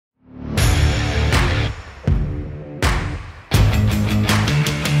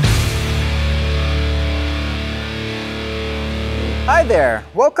Hi there!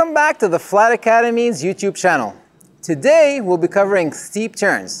 Welcome back to the Flight Academy's YouTube channel. Today we'll be covering steep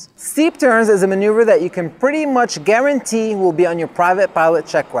turns. Steep turns is a maneuver that you can pretty much guarantee will be on your private pilot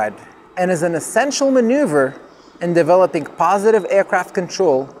check ride and is an essential maneuver in developing positive aircraft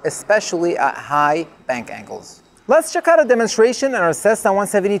control, especially at high bank angles. Let's check out a demonstration on our Cessna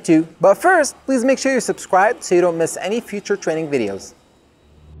 172, but first, please make sure you're subscribed so you don't miss any future training videos.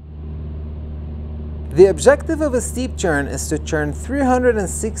 The objective of a steep turn is to turn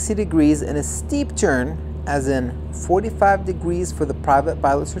 360 degrees in a steep turn, as in 45 degrees for the private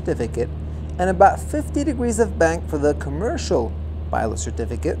pilot certificate and about 50 degrees of bank for the commercial pilot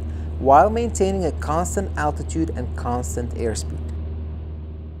certificate, while maintaining a constant altitude and constant airspeed.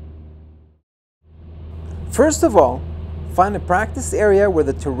 First of all, find a practice area where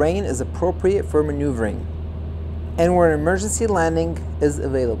the terrain is appropriate for maneuvering and where an emergency landing is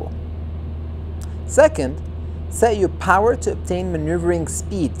available. Second, set your power to obtain maneuvering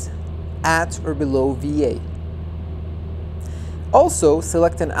speed at or below VA. Also,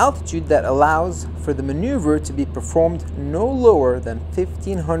 select an altitude that allows for the maneuver to be performed no lower than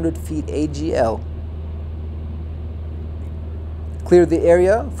 1,500 feet AGL. Clear the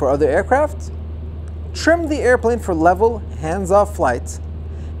area for other aircraft. Trim the airplane for level, hands-off flight,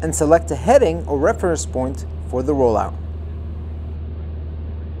 and select a heading or reference point for the rollout.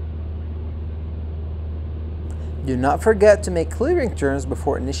 Do not forget to make clearing turns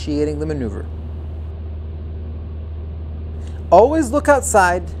before initiating the maneuver. Always look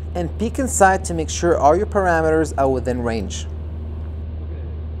outside and peek inside to make sure all your parameters are within range.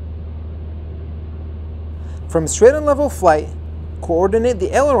 From straight and level flight, coordinate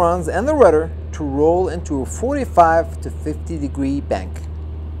the ailerons and the rudder to roll into a 45 to 50 degree bank.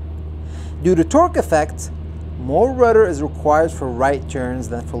 Due to torque effect, more rudder is required for right turns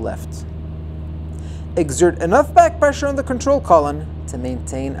than for left. Exert enough back pressure on the control column to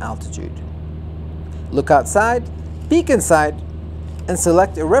maintain altitude. Look outside, peek inside, and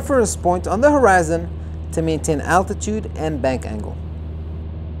select a reference point on the horizon to maintain altitude and bank angle.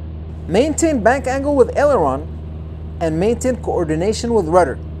 Maintain bank angle with aileron and maintain coordination with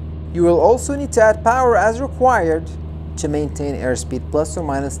rudder. You will also need to add power as required to maintain airspeed plus or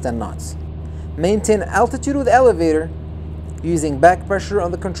minus 10 knots. Maintain altitude with elevator using back pressure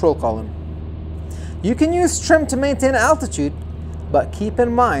on the control column. You can use trim to maintain altitude, but keep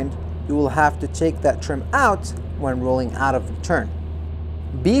in mind you will have to take that trim out when rolling out of the turn.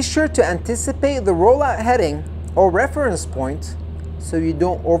 Be sure to anticipate the rollout heading or reference point so you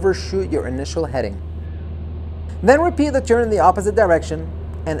don't overshoot your initial heading. Then repeat the turn in the opposite direction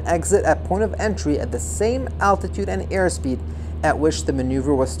and exit at point of entry at the same altitude and airspeed at which the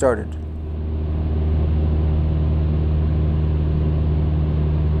maneuver was started.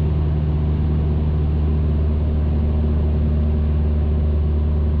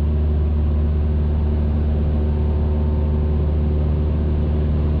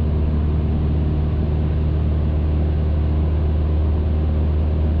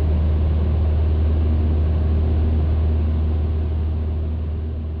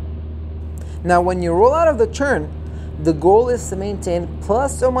 Now, when you roll out of the turn, the goal is to maintain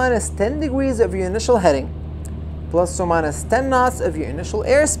plus or minus 10 degrees of your initial heading, plus or minus 10 knots of your initial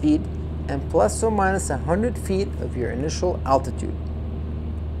airspeed, and plus or minus 100 feet of your initial altitude.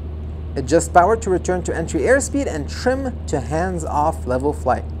 Adjust power to return to entry airspeed and trim to hands-off level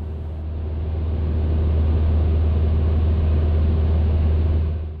flight.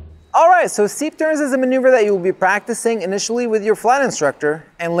 Alright, so steep turns is a maneuver that you will be practicing initially with your flight instructor,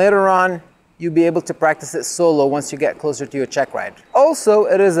 and later on you'll be able to practice it solo once you get closer to your check ride. Also,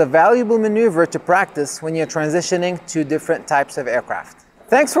 it is a valuable maneuver to practice when you're transitioning to different types of aircraft.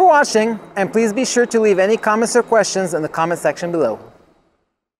 Thanks for watching, and please be sure to leave any comments or questions in the comment section below.